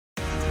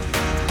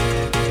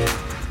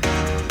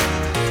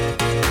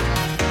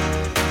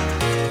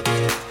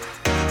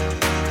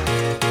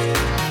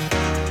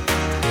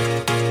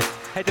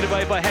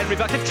by Henry,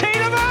 back to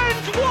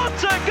Tielemans! What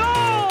a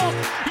goal!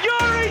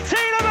 Youri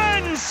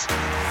Tielemans!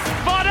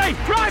 Vardy,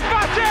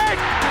 right-footed!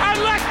 And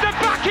Leicester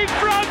back in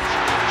front!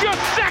 Just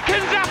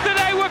seconds after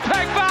they were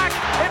pegged back!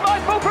 It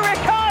might fall for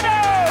Ricardo!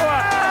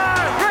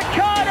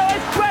 Ricardo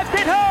has swept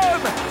it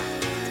home!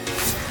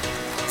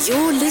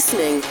 You're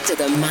listening to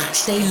the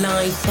Matchday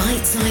Live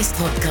Bite-Size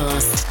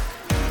Podcast.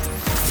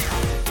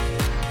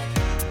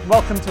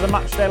 Welcome to the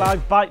Matchday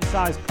Live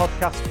Bite-Size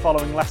Podcast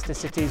following Leicester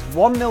City's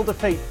 1-0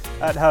 defeat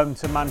at home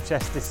to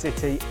Manchester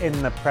City in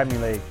the Premier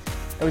League.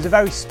 It was a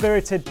very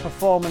spirited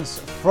performance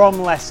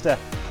from Leicester,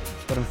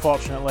 but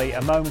unfortunately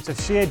a moment of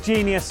sheer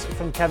genius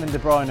from Kevin De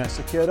Bruyne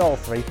secured all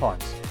 3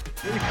 points.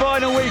 The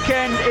final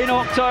weekend in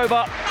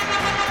October,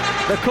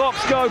 the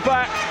clocks go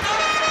back,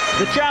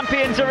 the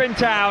champions are in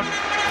town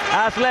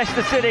as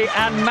Leicester City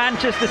and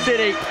Manchester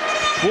City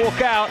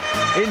walk out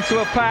into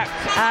a packed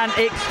and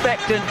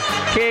expectant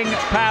King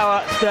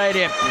Power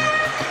Stadium.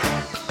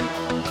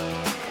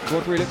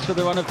 Rodri looks for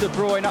the run of De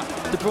Bruyne.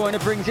 De Bruyne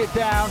brings it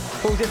down,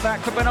 pulls it back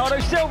for Bernardo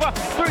Silva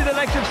through the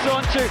legs of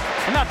Sancho,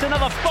 and that's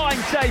another fine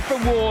save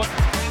from Ward.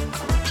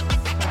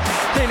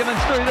 Tielemans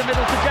through the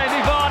middle to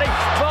Jamie Vardy.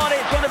 Vardy,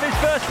 it's one of his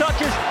first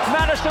touches.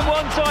 Maddison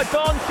one side,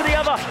 Barnes to the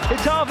other.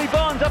 It's Harvey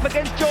Barnes up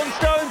against John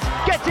Stones.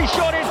 Gets his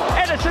shot in.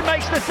 Ederson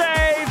makes the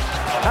save,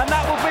 and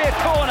that will be a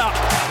corner.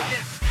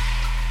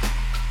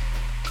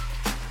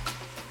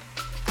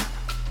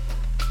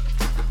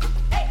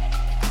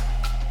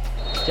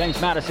 James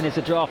Maddison is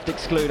a draft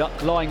excluder,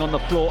 lying on the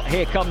floor.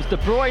 Here comes De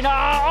Bruyne.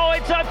 Oh,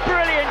 it's a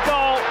brilliant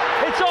goal.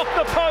 It's off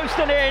the post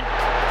and in.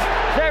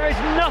 There is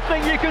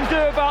nothing you can do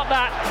about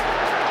that.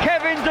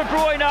 Kevin De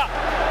Bruyne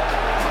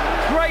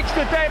breaks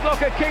the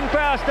deadlock at King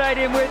Power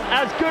Stadium with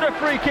as good a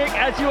free kick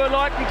as you are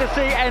likely to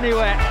see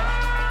anywhere.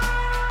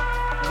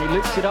 He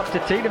loops it up to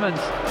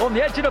Tielemans on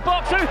the edge of the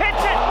box. Who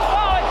hits it?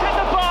 Oh, it's hit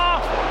the bar.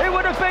 It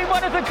would have been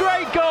one of the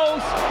great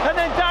goals. And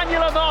then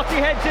Daniel Amati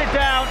heads it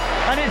down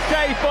and it's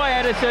saved by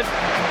Ederson.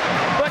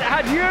 But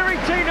had Youri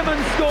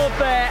Tielemans scored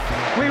there,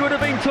 we would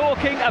have been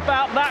talking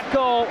about that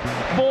goal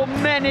for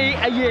many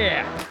a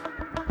year.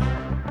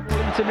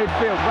 Into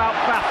midfield, Wout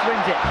Faes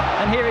wins it.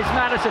 And here is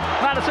Maddison.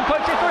 Maddison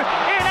puts it through.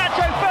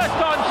 Iheanacho, first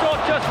time shot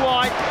just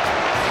wide.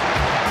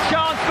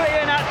 Chance for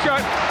Iheanacho.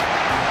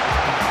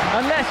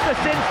 And Leicester,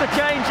 since the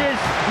changes,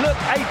 look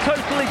a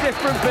totally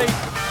different beast.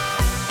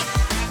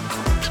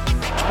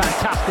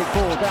 Fantastic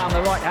ball down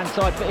the right-hand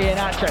side for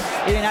Iheanacho.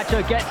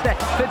 Iheanacho gets there,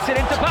 puts it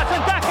into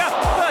Patson Daka.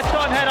 First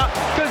time header,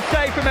 good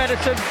save from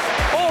Ederson.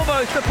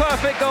 Almost a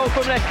perfect goal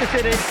from Leicester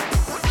City.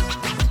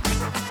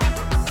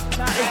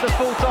 That is the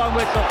full-time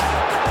whistle.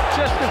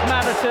 Just as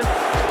Maddison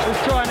was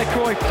trying a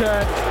Cruyff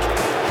turn.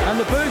 And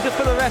the boos are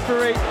for the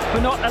referee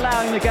for not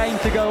allowing the game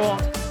to go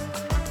on.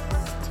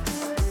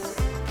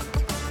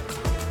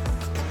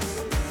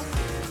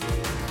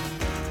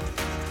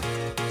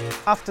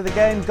 After the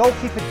game,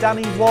 goalkeeper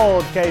Danny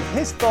Ward gave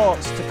his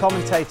thoughts to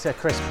commentator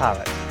Chris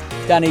Parrott.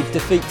 Danny,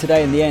 defeat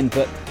today in the end,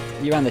 but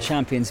you ran the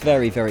champions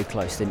very, very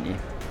close, didn't you?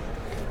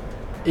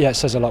 Yeah, it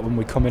says a lot when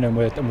we come in and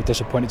we're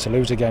disappointed to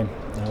lose a game.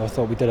 You know, I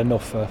thought we did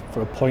enough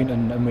for a point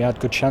and we had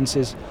good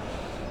chances.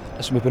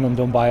 So we've been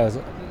undone by a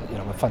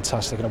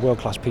fantastic and a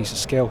world-class piece of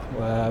skill.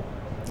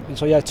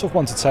 So yeah, tough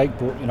one to take,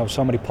 but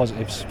so many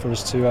positives for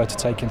us to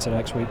take into the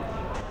next week.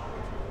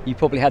 You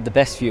probably had the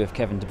best view of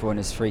Kevin De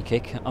Bruyne's free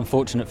kick.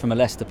 Unfortunate from a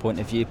Leicester point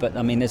of view, but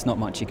I mean, there's not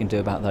much you can do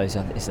about those,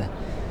 is there?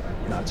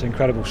 No, it's an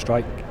incredible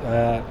strike.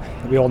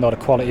 We all know the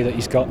quality that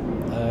he's got.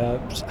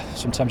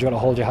 Sometimes you've got to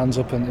hold your hands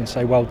up and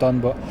say well done,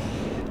 but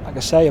like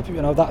I say,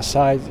 that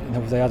side,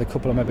 they had a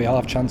couple of maybe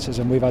half chances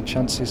and we've had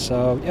chances,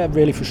 so yeah,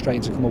 really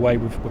frustrating to come away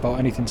without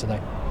anything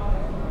today.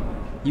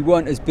 You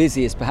weren't as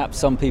busy as perhaps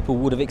some people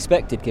would have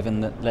expected,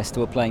 given that Leicester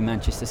were playing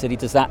Manchester City.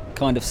 Does that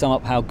kind of sum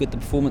up how good the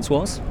performance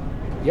was?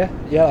 Yeah,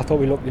 I thought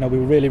we looked, we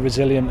were really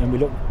resilient and we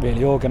looked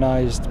really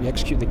organised. We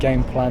executed the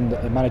game plan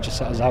that the manager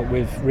set us out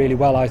with really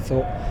well, I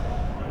thought.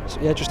 So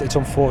yeah, it's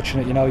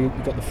unfortunate,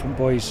 you've got the front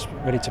boys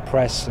ready to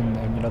press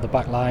and the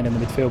back line and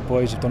the midfield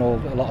boys have done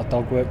a lot of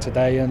dog work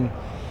today, and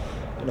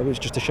it was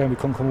just a shame we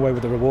couldn't come away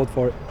with a reward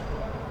for it.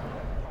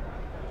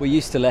 We're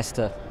used to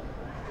Leicester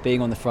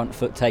being on the front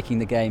foot, taking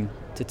the game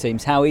to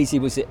teams. How easy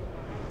was it,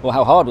 or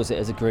how hard was it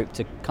as a group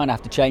to kind of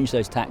have to change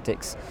those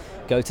tactics,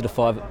 go to the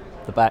five at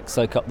the back,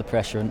 soak up the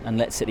pressure and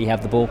let City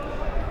have the ball?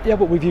 Yeah,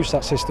 but we've used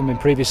that system in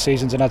previous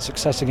seasons and had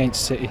success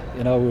against City.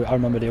 I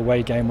remember the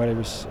away game where it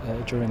was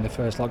during the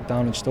first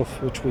lockdown and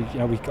stuff, which we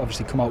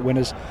obviously come out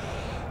winners.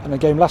 And the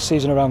game last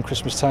season around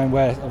Christmas time,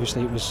 where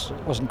obviously it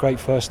wasn't great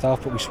first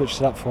half, but we switched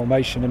to that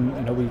formation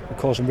and we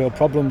caused some real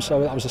problems. So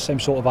that was the same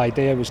sort of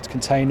idea, was to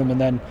contain them and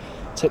then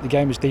take the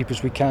game as deep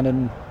as we can.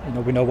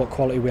 And we know what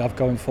quality we have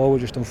going forward.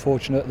 Just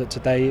unfortunate that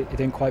today it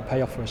didn't quite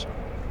pay off for us.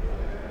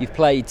 You've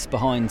played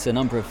behind a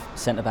number of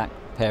centre-back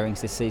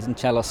pairings this season.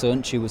 Chala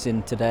Soyuncu was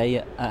in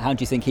today. How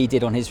do you think he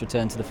did on his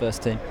return to the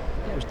first team?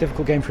 It was a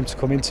difficult game for him to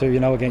come into,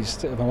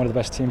 against one of the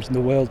best teams in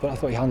the world, but I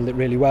thought he handled it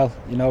really well.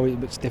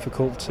 It's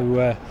difficult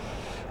to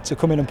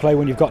come in and play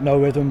when you've got no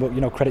rhythm, but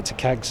credit to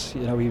Keggs.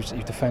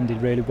 He's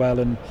defended really well,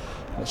 and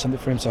that's something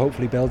for him to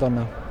hopefully build on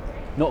now.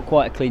 Not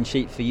quite a clean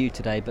sheet for you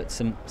today, but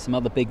some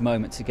other big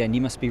moments again.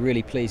 You must be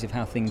really pleased with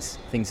how things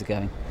are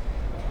going.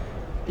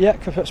 Yeah,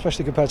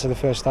 especially compared to the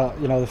first part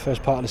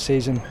of the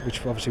season,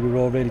 which obviously we were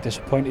all really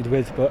disappointed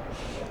with. But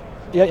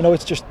yeah,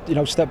 it's just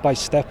step by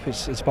step.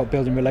 It's about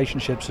building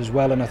relationships as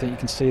well, and I think you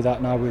can see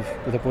that now with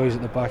the boys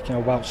at the back.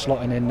 About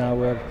slotting in now,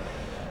 where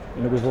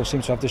we've all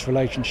seemed to have this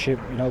relationship.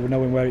 We're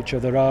knowing where each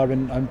other are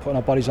and putting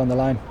our bodies on the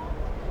line.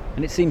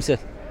 And it seems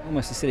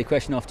almost a silly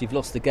question after you've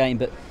lost the game,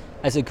 but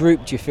as a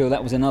group, do you feel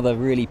that was another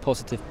really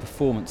positive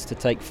performance to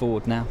take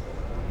forward now?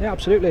 Yeah,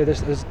 absolutely.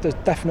 There's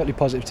definitely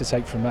positive to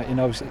take from that.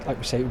 Like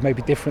we say, it may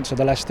be different to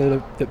the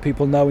Leicester that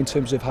people know in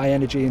terms of high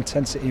energy,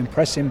 intensity and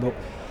pressing, but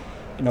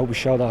we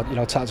showed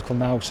our tactical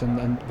nous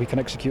and we can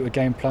execute a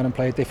game plan and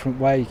play a different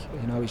way.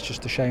 It's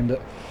just a shame that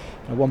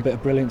one bit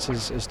of brilliance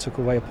has took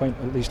away a point,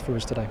 at least for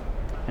us today.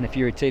 And if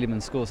Youri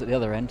Tielemans scores at the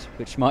other end,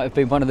 which might have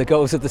been one of the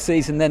goals of the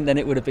season, then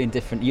it would have been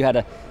different. You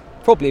had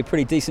probably a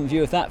pretty decent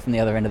view of that from the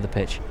other end of the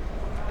pitch.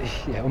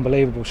 Yeah,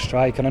 unbelievable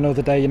strike, and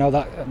another day,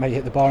 that may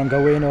hit the bar and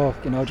go in, or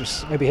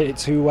just maybe hit it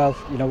too well,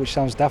 which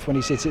sounds daft when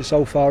he hits it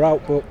so far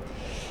out. But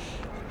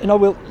we know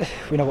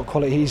what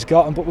quality he's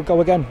got, but we'll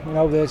go again.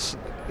 There's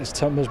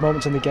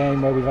moments in the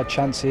game where we've had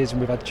chances and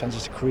we've had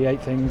chances to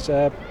create things.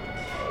 But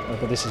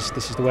this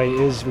is the way it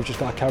is. We've just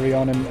got to carry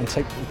on and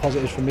take the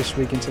positives from this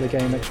week into the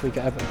game next week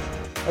at Everton.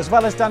 As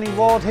well as Danny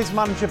Ward, his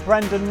manager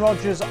Brendan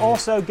Rodgers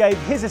also gave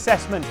his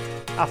assessment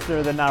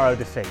after the narrow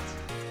defeat.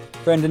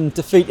 Brendan,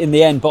 defeat in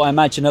the end, but I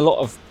imagine a lot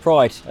of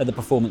pride at the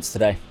performance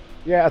today.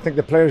 Yeah, I think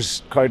the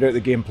players carried out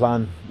the game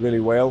plan really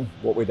well,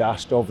 what we'd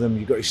asked of them.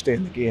 You've got to stay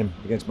in the game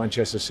against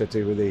Manchester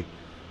City with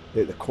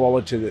the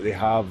quality that they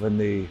have and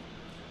the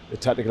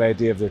tactical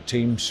idea of their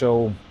team.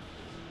 So,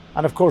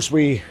 and of course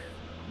we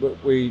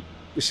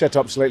set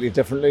up slightly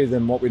differently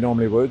than what we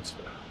normally would,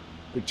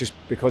 but just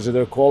because of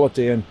their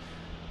quality, and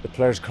the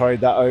players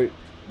carried that out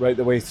right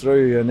the way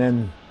through. And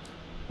then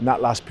in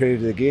that last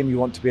period of the game, you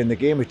want to be in the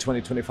game with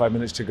 20-25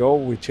 minutes to go.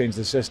 We changed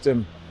the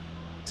system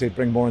to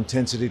bring more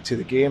intensity to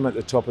the game at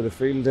the top of the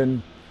field,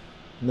 and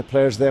the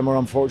players then were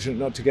unfortunate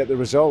not to get the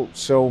result.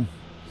 So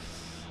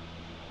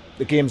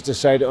the game's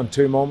decided on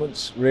two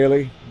moments,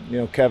 really.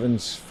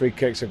 Kevin's free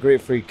kick's a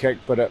great free kick,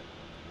 but a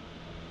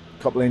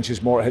couple of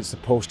inches more it hits the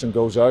post and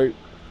goes out.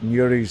 And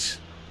Youri's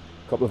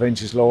a couple of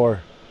inches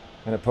lower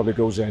and it probably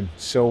goes in.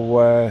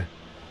 So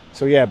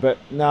yeah, but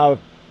now I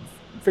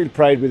feel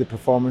pride with the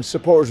performance.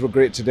 Supporters were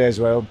great today as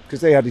well, because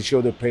they had to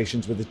show their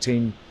patience with the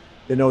team.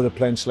 They know they're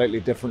playing slightly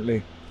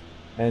differently,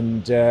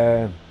 and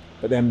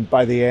but then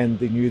by the end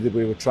they knew that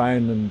we were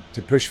trying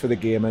to push for the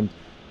game, and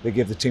they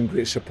gave the team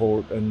great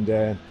support,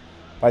 and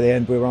by the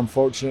end we were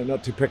unfortunate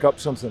not to pick up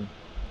something.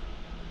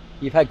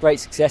 You've had great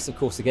success, of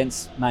course,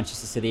 against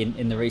Manchester City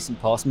in the recent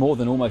past, more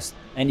than almost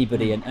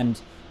anybody, and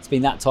it's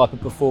been that type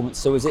of performance.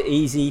 So is it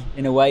easy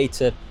in a way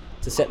to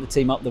set the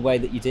team up the way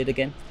that you did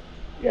again?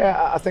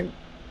 Yeah, I think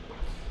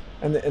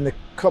in the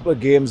couple of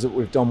games that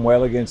we've done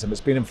well against them,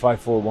 it's been in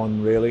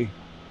 5-4-1 really.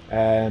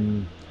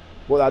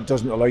 What that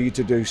doesn't allow you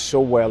to do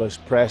so well is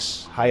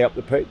press high up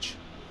the pitch,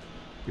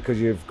 because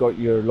you've got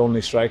your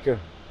lonely striker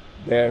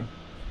there,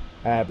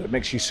 but it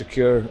makes you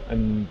secure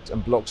and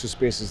blocks the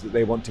spaces that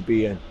they want to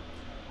be in.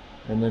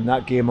 And in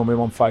that game when we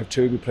won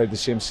 5-2, we played the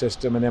same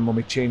system, and then when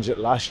we changed it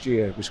last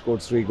year, we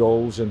scored 3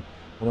 goals and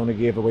only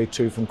gave away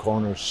 2 from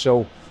corners.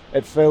 So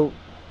it felt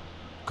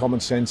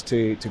common sense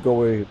to go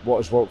with what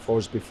has worked for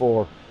us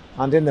before,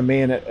 and in the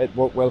main it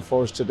worked well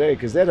for us today,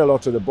 because they had a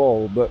lot of the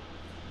ball but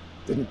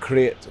didn't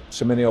create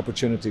so many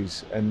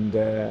opportunities, and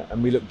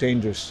we looked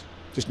dangerous.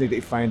 Just needed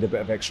to find a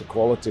bit of extra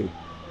quality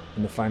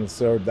in the final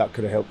third. That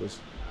could have helped us.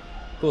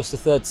 Of course, the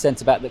third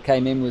centre-back that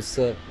came in was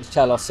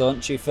Chala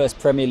Asante, first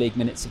Premier League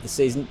minutes of the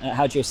season.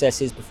 How do you assess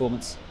his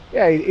performance?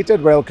 Yeah, he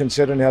did well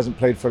considering he hasn't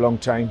played for a long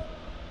time.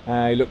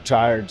 He looked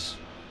tired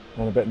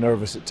and a bit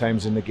nervous at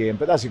times in the game,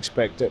 but that's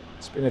expected.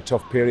 It's been a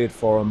tough period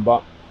for him,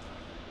 but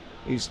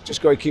he's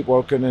just got to keep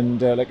working,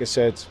 and like I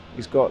said,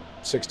 he's got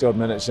 60 odd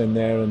minutes in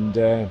there, and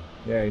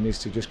he needs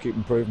to just keep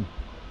improving.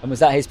 And was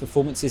that his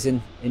performances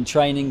in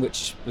training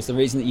which was the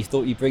reason that you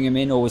thought you'd bring him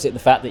in, or was it the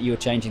fact that you were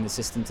changing the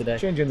system today?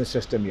 Changing the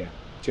system, yeah.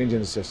 Changing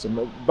the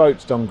system.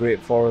 Bout's done great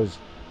for us.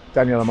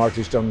 Daniel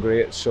Amartey's done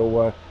great,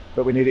 so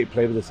but we needed to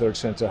play with the third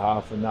centre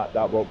half, and that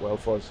worked well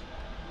for us.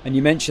 And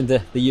you mentioned the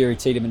Youri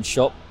Tielemans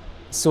shot.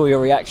 Saw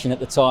your reaction at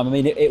the time. I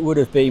mean, it would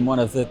have been one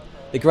of the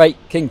great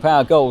King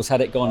Power goals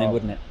had it gone in,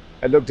 wouldn't it?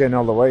 It looked in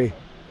all the way.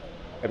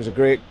 It was a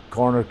great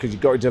corner because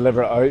you've got to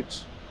deliver it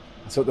out.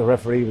 I thought the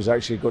referee was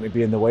actually going to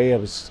be in the way. I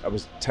was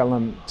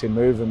telling him to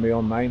move in my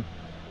own mind,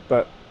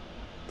 but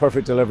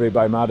perfect delivery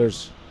by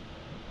Madders,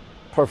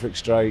 perfect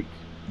strike,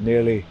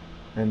 nearly,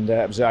 and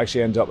it was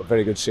actually ended up a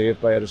very good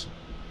save by Ederson.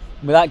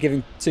 Without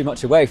giving too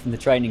much away from the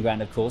training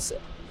ground, of course,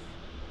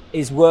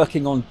 is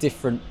working on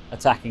different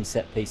attacking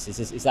set pieces.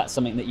 Is that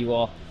something that you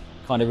are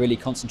kind of really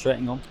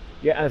concentrating on?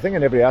 Yeah, and I think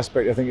in every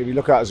aspect. I think if you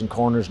look at us in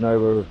corners now,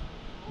 we're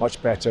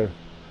much better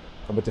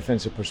from a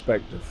defensive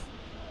perspective.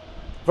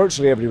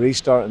 Virtually every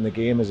restart in the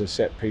game is a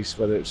set piece,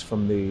 whether it's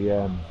from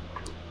the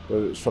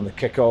whether it's from the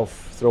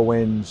kick-off,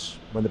 throw-ins,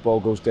 when the ball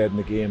goes dead in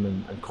the game,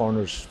 and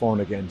corners for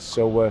and against.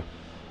 So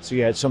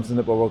yeah, it's something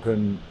that we're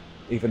working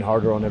even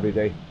harder on every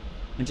day.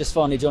 And just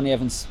finally, Johnny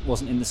Evans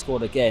wasn't in the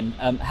squad again.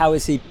 How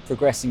is he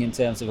progressing in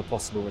terms of a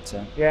possible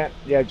return? Yeah,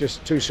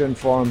 just too soon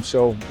for him,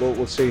 so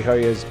we'll see how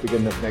he is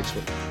beginning of next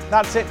week.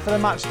 That's it for the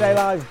Matchday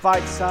Live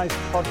bite-sized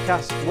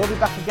podcast. We'll be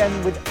back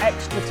again with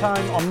extra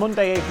time on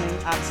Monday evening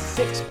at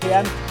 6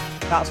 p.m.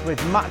 That's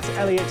with Matt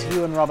Elliott,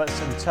 Ewan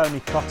Roberts and Tony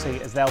Crotty,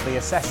 as they'll be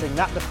assessing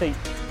that defeat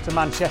to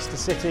Manchester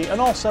City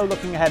and also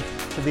looking ahead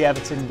to the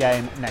Everton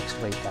game next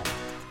weekend.